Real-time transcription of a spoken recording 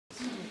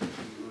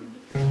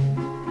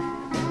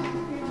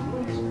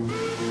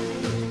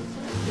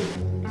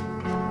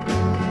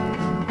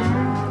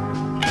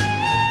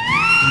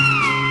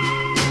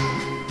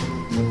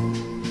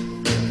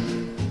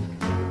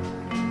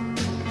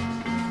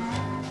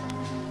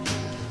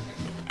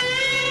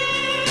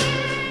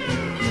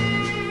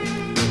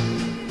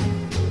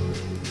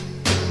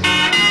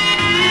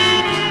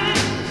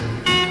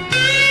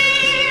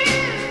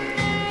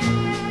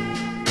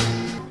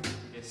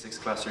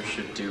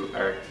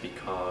art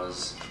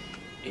because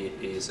it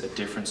is a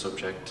different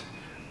subject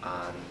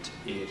and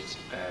it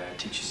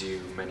teaches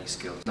you many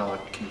skills. Not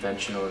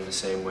conventional in the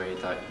same way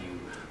that you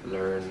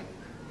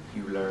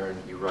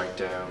write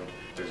down,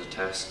 there's a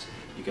test,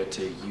 you get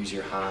to use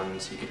your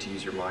hands, you get to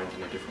use your mind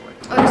in a different way.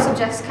 Other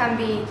subjects can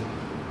be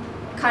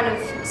kind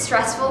of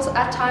stressful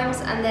at times,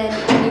 and then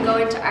when you go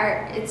into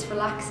art it's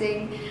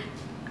relaxing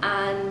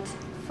and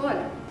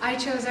fun. I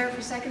chose art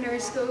for secondary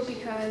school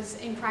because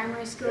in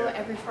primary school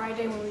every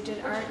Friday when we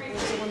did art it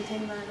was the one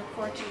thing that I look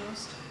forward to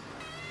most.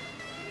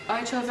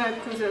 I chose art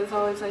because it was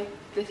always like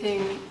the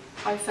thing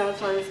I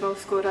felt I was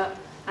most good at,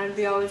 and it'd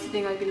be always the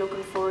thing I'd be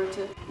looking forward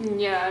to.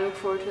 Yeah, I look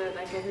forward to it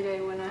like every day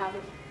when I have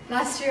it.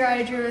 Last year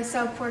I drew a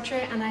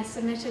self-portrait and I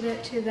submitted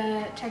it to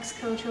the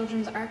Texaco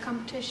Children's Art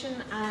Competition,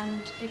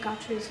 and it got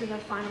through to the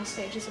final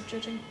stages of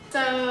judging.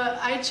 So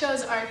I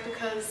chose art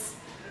because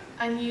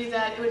I knew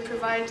that it would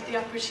provide the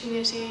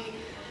opportunity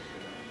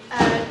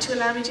to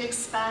allow me to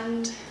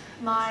expand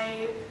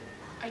my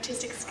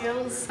artistic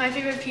skills. My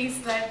favourite piece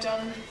that I've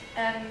done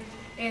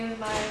in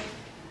my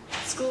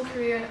school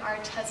career in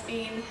art has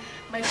been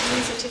my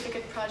junior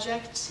certificate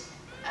project.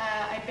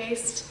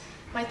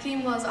 My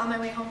theme was On My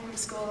Way Home from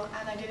School,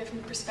 and I did it from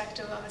the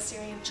perspective of a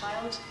Syrian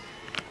child.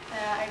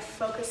 I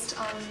focused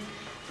on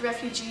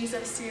refugees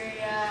of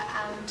Syria,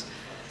 and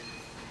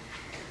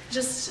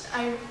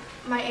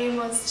my aim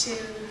was to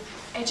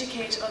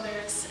educate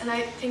others, and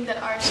I think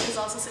that art is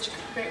also such a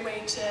great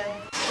way to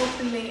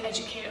openly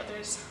educate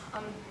others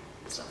on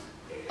stuff.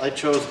 I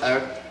chose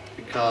art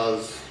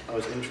because I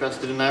was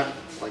interested in art,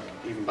 like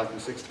even back in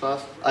 6th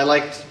class. I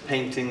liked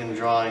painting and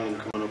drawing and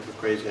coming up with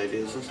crazy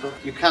ideas and stuff.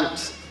 You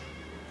can't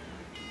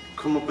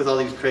come up with all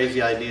these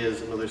crazy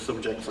ideas in other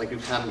subjects like you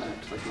can in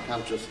art. Like you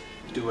can't just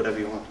do whatever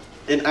you want.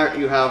 In art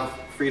you have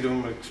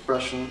freedom of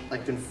expression.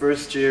 Like in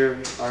 1st year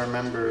I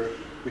remember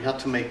we had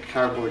to make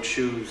cardboard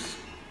shoes.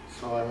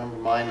 So I remember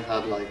mine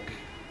had like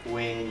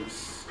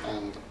wings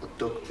and a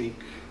duck beak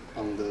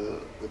on the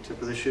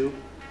tip of the shoe.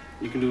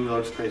 You can do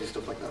loads of crazy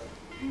stuff like that.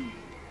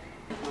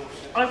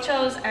 I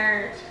chose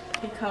art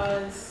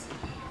because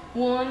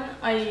one,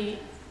 I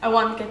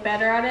want to get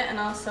better at it, and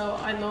also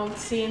I love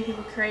seeing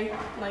people create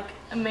like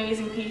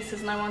amazing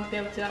pieces, and I want to be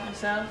able to do that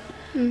myself.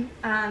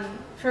 And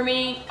for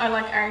me, I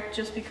like art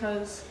just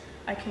because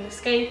I can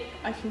escape,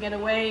 I can get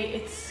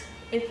away.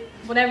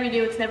 Whatever you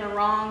do, it's never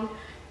wrong.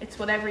 It's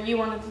whatever you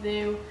wanted to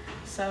do.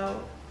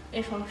 So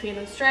if I'm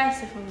feeling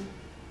stressed, if I'm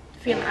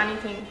feeling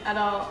anything at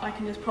all, I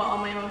can just put all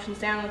my emotions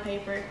down on the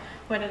paper,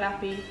 whether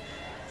that be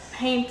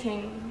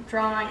painting,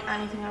 drawing,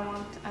 anything I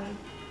want, and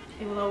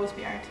it will always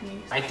be art to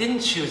me. I didn't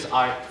choose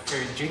art for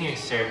junior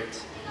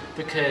cert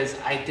because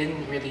I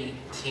didn't really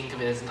think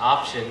of it as an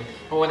option,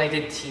 but when I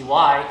did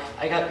TY,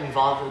 I got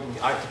involved in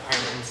the art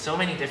department in so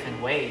many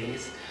different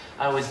ways.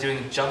 I was doing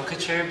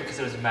junkature because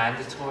it was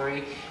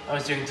mandatory. I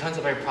was doing tons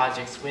of other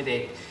projects with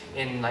it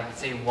in, like,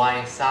 say,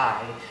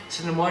 YSI.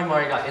 So the more and more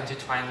I got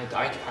intertwined with the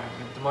art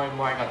department, the more and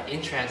more I got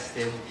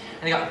interested,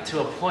 and I got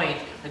to a point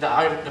where the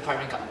art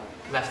department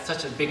left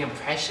such a big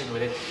impression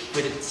with it,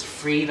 with its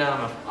freedom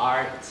of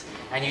art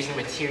and using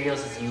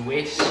materials as you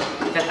wish,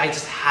 that I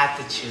just had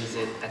to choose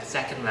it at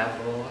 2nd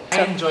level.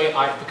 I enjoy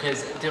art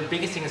because the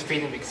biggest thing is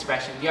freedom of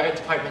expression. The art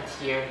department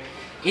here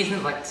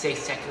isn't like, say,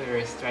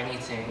 secularist or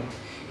anything.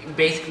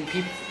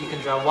 Basically, you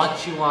can draw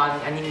what you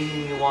want, any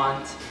medium you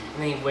want,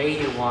 in any way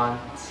you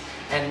want,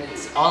 and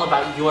it's all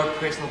about your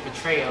personal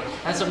portrayal.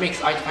 That's what makes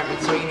the art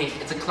department so unique.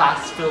 It's a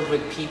class filled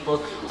with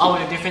people, all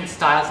with different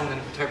styles and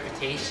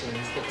interpretations.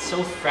 It's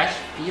so fresh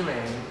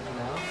feeling.